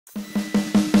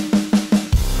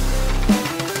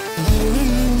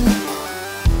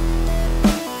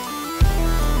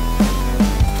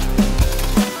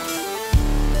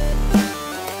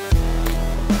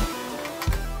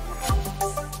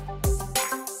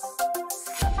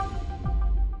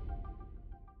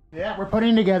Yeah, we're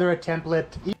putting together a template.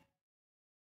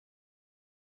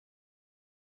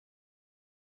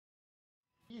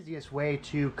 Easiest way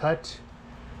to cut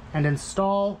and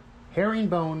install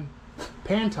herringbone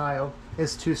pan tile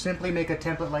is to simply make a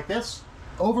template like this,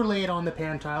 overlay it on the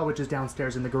pan tile, which is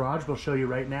downstairs in the garage. We'll show you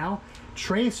right now.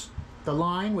 Trace the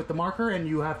line with the marker, and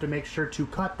you have to make sure to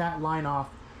cut that line off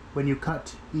when you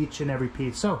cut each and every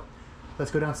piece. So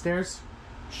let's go downstairs,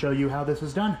 show you how this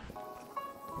is done.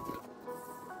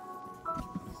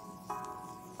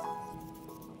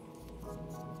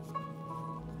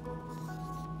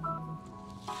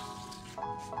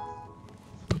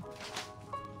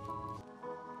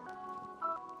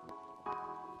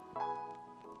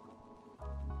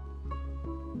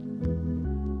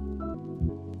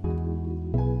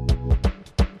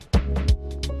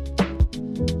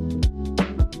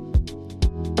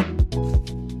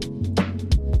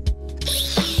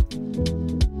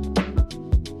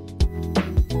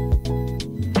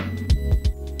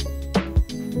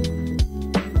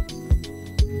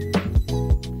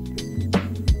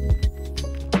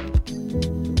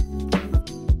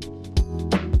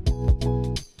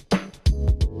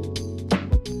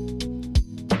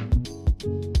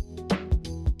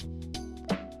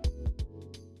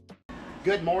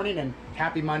 Good morning and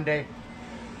happy Monday.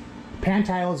 Pan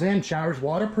tile's in, shower's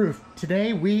waterproof.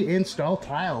 Today we install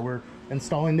tile. We're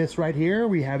installing this right here.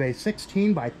 We have a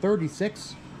 16 by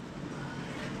 36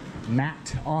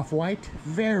 matte off-white,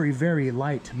 very, very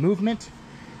light movement.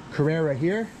 Carrera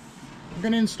here. We're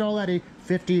gonna install at a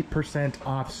 50%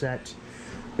 offset.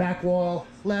 Back wall,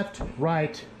 left,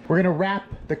 right. We're gonna wrap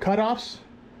the cutoffs.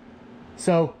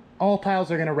 So all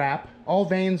tiles are gonna wrap. All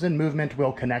veins and movement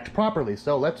will connect properly.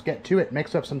 So let's get to it.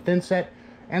 Mix up some thin set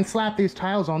and slap these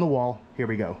tiles on the wall. Here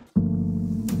we go.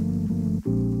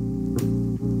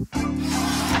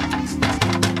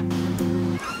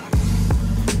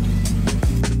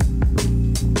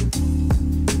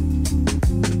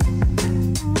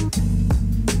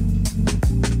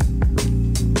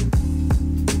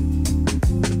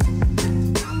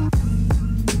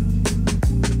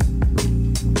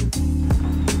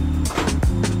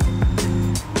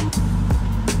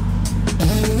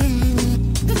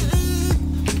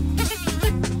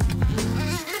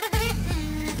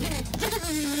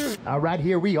 Right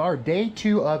here we are, day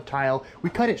 2 of tile. We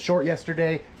cut it short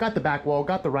yesterday, got the back wall,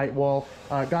 got the right wall,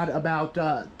 got about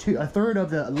a third of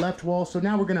the left wall. So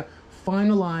now we're gonna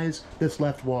finalize this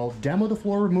left wall, demo the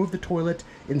floor, remove the toilet,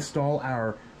 install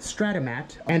our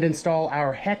Stratamat, and install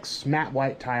our Hex matte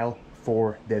white tile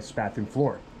for this bathroom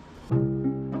floor.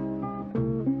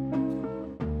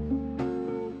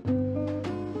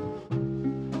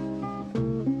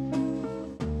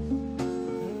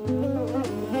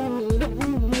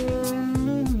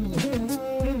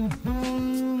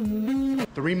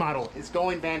 3 remodel is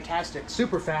going fantastic,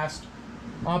 super fast.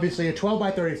 Obviously a 12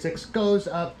 by 36 goes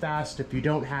up fast if you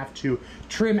don't have to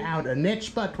trim out a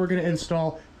niche, but we're going to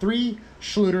install 3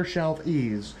 Schluter shelf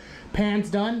E's. Pan's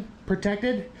done,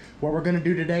 protected. What we're going to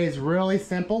do today is really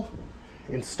simple.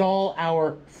 Install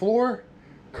our floor,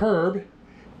 curb,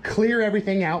 clear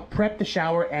everything out, prep the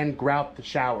shower, and grout the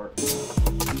shower.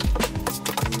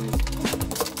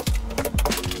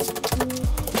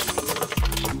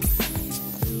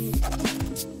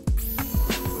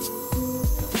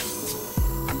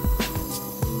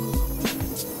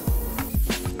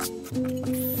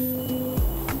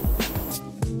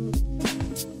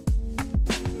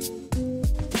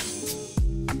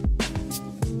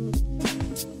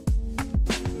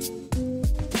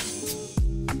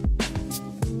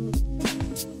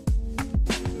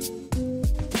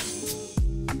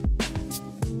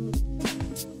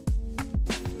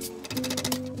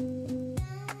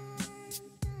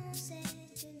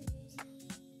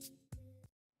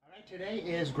 Today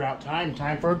is grout time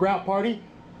for a grout party.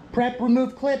 Prep,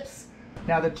 remove clips.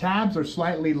 Now the tabs are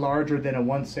slightly larger than a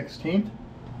 1/16.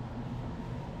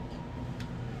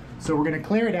 So we're going to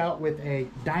clear it out with a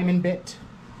diamond bit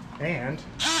and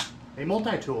a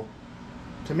multi-tool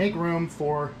to make room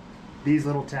for these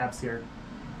little tabs here.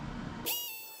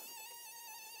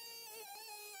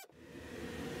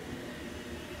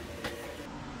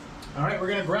 All right, we're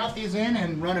going to grout these in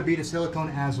and run a bead of silicone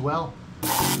as well.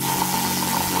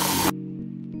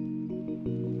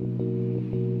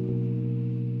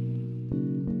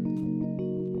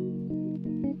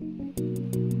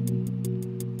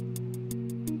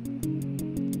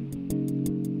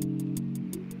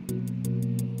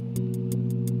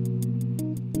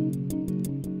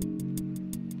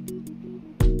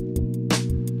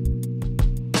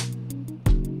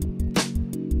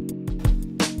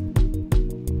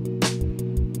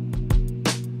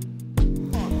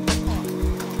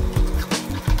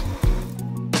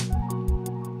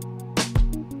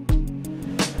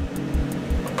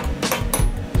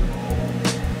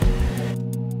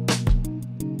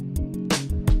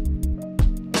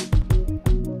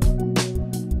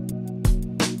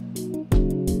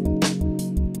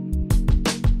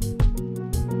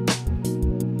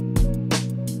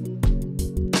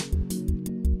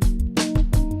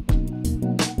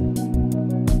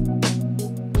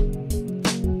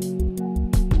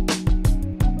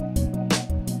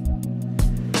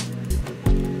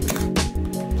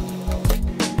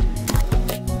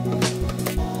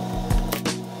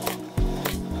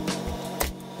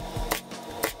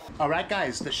 All right,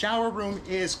 guys, the shower room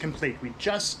is complete. We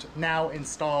just now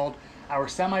installed our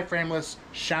semi-frameless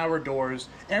shower doors.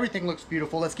 Everything looks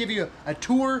beautiful. Let's give you a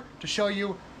tour to show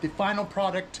you the final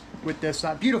product with this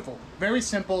beautiful, very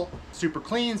simple, super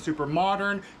clean, super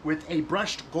modern, with a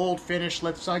brushed gold finish.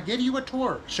 Let's give you a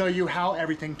tour, show you how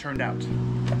everything turned out.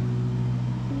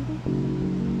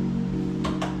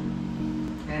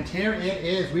 And here it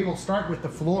is. We will start with the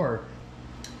floor.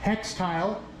 Hex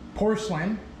tile,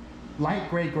 porcelain, light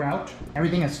gray grout.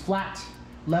 Everything is flat,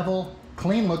 level,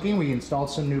 clean looking. We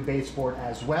installed some new baseboard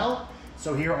as well.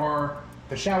 So here are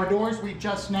the shower doors we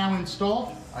just now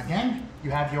installed. Again,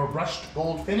 you have your brushed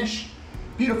gold finish.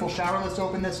 Beautiful shower. Let's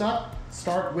open this up.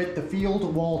 Start with the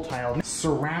field wall tile.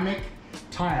 Ceramic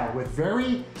tile with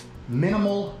very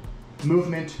minimal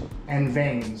movement and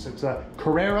veins. It's a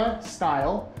Carrera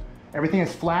style. Everything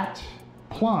is flat,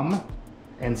 plumb,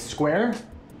 and square.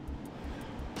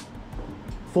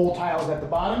 Full tiles at the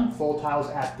bottom, full tiles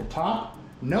at the top.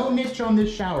 No niche on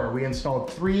this shower. We installed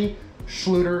 3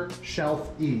 Schluter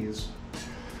shelf E's.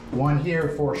 1 here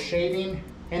for shaving,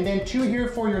 and then 2 here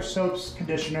for your soaps,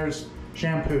 conditioners,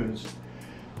 shampoos.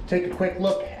 Take a quick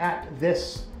look at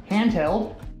this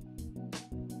handheld.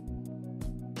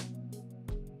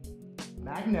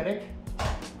 Magnetic.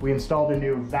 We installed a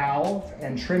new valve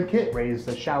and trim kit, raised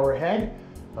the shower head.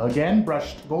 Again,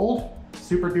 brushed gold,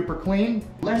 super duper clean.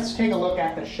 Let's take a look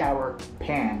at the shower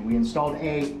pan. We installed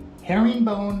a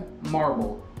herringbone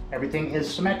marble. Everything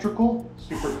is symmetrical,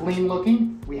 super clean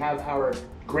looking. We have our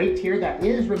grate here that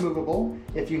is removable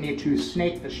if you need to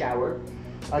snake the shower.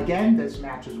 Again, this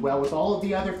matches well with all of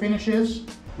the other finishes.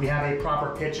 We have a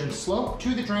proper pitch and slope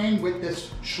to the drain with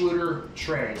this Schluter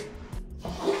tray.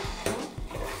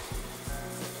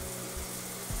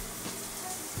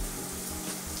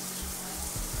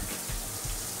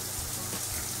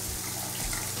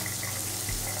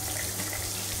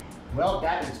 Well,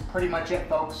 that is pretty much it,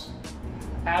 folks.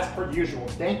 As per usual,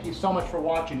 thank you so much for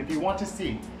watching. If you want to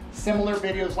see similar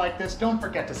videos like this, don't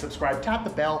forget to subscribe, tap the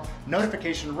bell,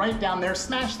 notification right down there,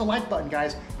 smash the like button,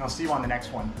 guys, and I'll see you on the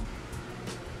next one.